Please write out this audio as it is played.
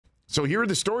So here are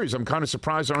the stories I'm kind of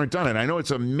surprised aren't done. And I know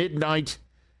it's a midnight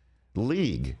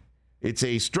league. It's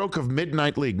a stroke of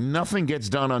midnight league. Nothing gets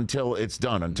done until it's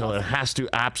done, until it has to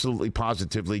absolutely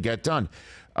positively get done.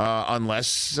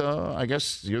 Unless, I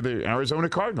guess, you're the Arizona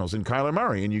Cardinals and Kyler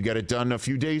Murray, and you get it done a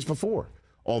few days before.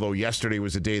 Although yesterday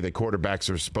was the day that quarterbacks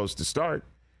are supposed to start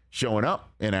showing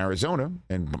up in Arizona,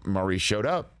 and Murray showed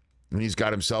up, and he's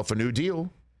got himself a new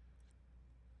deal.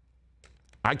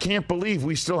 I can't believe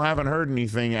we still haven't heard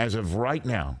anything as of right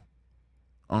now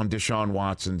on Deshaun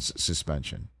Watson's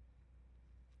suspension.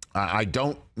 I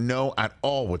don't know at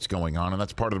all what's going on, and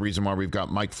that's part of the reason why we've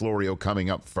got Mike Florio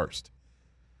coming up first.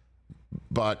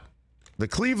 But the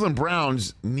Cleveland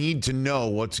Browns need to know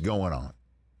what's going on.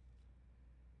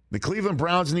 The Cleveland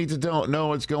Browns need to know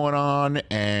what's going on,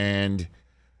 and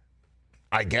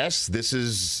I guess this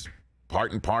is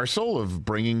part and parcel of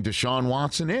bringing Deshaun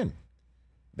Watson in,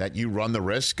 that you run the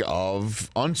risk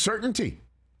of uncertainty.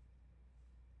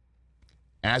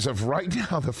 As of right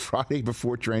now, the Friday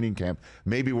before training camp,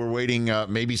 maybe we're waiting,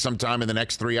 maybe sometime in the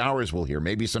next 3 hours we'll hear.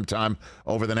 Maybe sometime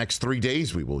over the next 3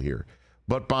 days we will hear.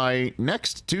 But by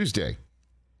next Tuesday,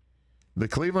 the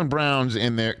Cleveland Browns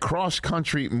in their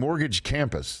cross-country mortgage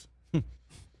campus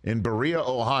in Berea,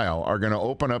 Ohio, are going to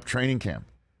open up training camp.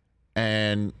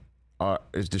 And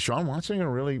is Deshaun Watson going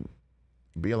to really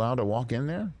be allowed to walk in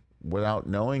there without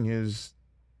knowing his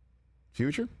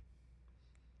future?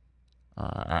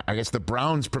 I guess the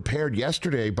Browns prepared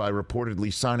yesterday by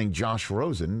reportedly signing Josh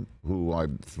Rosen, who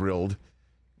I'm thrilled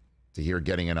to hear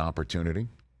getting an opportunity.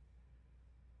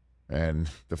 And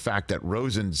the fact that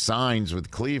Rosen signs with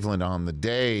Cleveland on the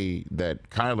day that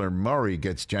Kyler Murray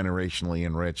gets generationally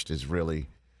enriched is really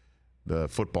the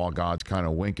football gods kind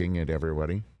of winking at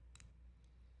everybody.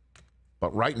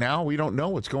 But right now, we don't know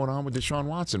what's going on with Deshaun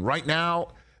Watson. Right now,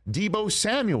 Deebo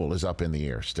Samuel is up in the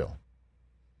air still.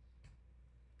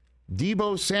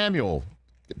 Deebo Samuel,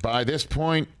 by this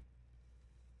point,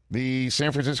 the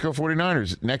San Francisco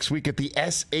 49ers, next week at the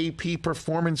SAP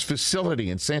Performance Facility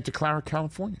in Santa Clara,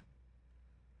 California.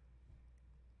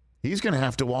 He's going to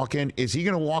have to walk in. Is he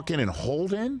going to walk in and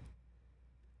hold in?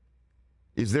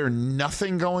 Is there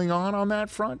nothing going on that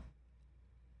front?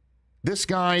 This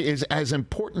guy is as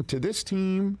important to this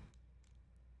team.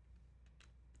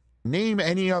 Name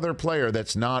any other player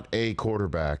that's not a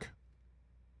quarterback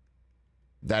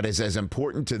that is as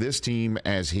important to this team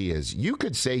as he is. You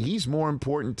could say he's more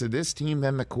important to this team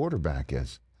than the quarterback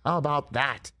is. How about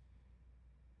that?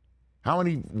 How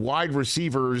many wide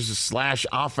receivers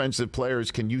 / offensive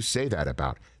players can you say that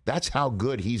about? That's how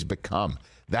good he's become.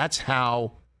 That's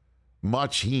how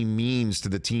much he means to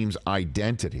the team's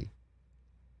identity.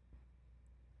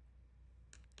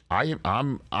 I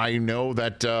know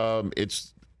that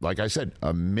it's, like I said,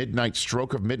 a midnight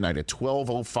stroke of midnight, a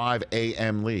 12:05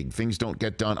 a.m. league. Things don't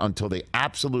get done until they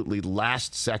absolutely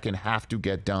last second have to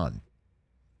get done.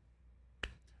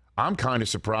 I'm kind of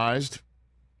surprised,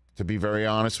 to be very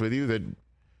honest with you, that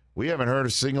we haven't heard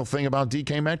a single thing about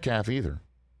DK Metcalf either.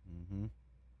 Mm-hmm.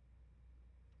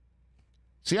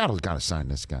 Seattle's got to sign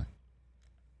this guy.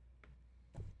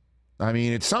 I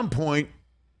mean, at some point,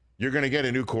 you're going to get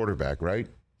a new quarterback, right?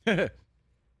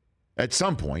 At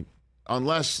some point.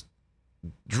 Unless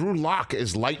Drew Lock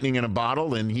is lightning in a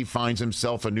bottle and he finds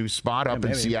himself a new spot up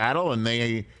in Seattle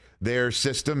and their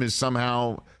system is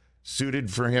somehow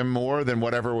suited for him more than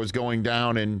whatever was going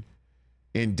down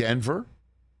in Denver.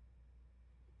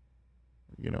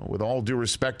 You know, with all due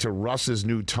respect to Russ's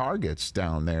new targets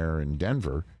down there in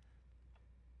Denver,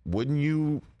 wouldn't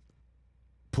you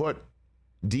put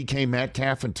DK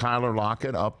Metcalf and Tyler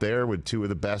Lockett up there with two of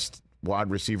the best wide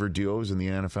receiver duos in the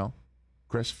NFL?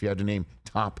 Chris, if you had to name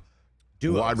top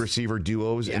duos, wide receiver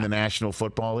duos in the National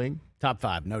Football League? Top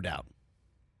 5, no doubt.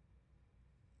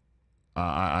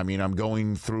 I mean, I'm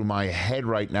going through my head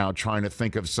right now trying to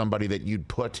think of somebody that you'd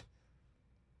put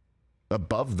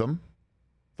above them.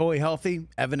 Fully healthy,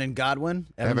 Evans and Godwin.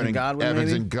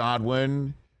 Evans and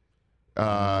Godwin.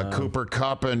 Cooper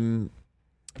Kupp and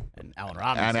Allen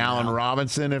Robinson. And Allen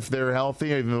Robinson, if they're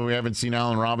healthy. Even though we haven't seen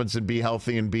Allen Robinson be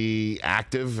healthy and be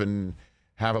active and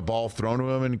have a ball thrown to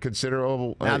him in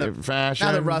considerable fashion.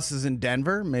 Now that Russ is in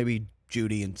Denver, maybe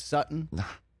Judy and Sutton.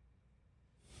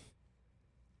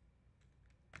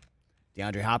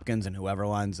 DeAndre Hopkins and whoever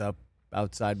lines up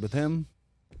outside with him.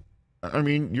 I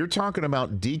mean, you're talking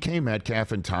about DK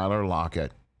Metcalf and Tyler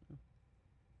Lockett.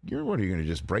 What are you going to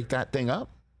just break that thing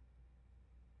up?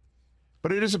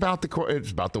 But it is about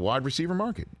the wide receiver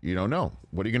market. You don't know.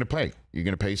 What are you going to pay? You're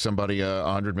going to pay somebody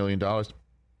 $100 million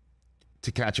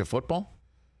to catch a football?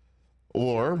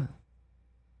 Or,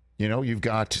 you know, you've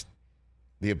got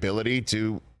the ability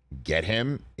to get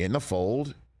him in the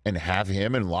fold and have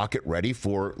him and Lockett ready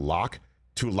for Lock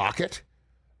to Lockett,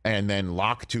 and then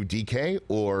Lock to DK,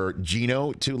 or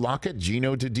Geno to Lockett,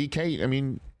 Geno to DK? I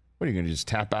mean, what are you going to just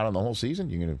tap out on the whole season?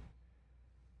 You're going to.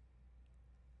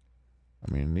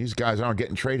 I mean, these guys aren't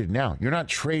getting traded now. You're not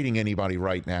trading anybody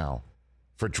right now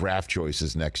for draft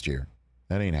choices next year.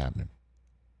 That ain't happening.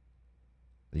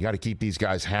 You got to keep these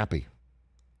guys happy.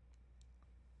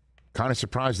 Kind of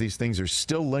surprised these things are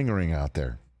still lingering out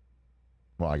there.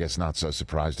 Well, I guess not so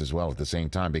surprised as well at the same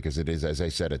time, because it is, as I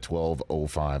said, a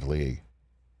 12-05 league.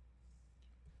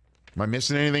 Am I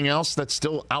missing anything else that's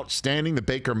still outstanding? The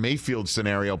Baker Mayfield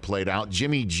scenario played out.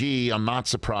 Jimmy G, I'm not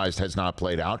surprised, has not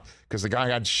played out because the guy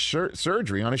had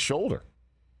surgery on his shoulder.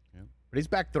 Yeah. But he's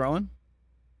back throwing.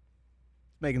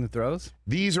 He's making the throws.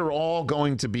 These are all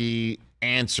going to be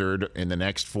answered in the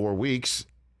next 4 weeks,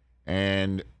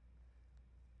 and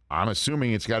I'm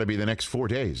assuming it's got to be the next 4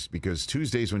 days, because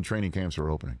Tuesday's when training camps are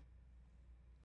opening.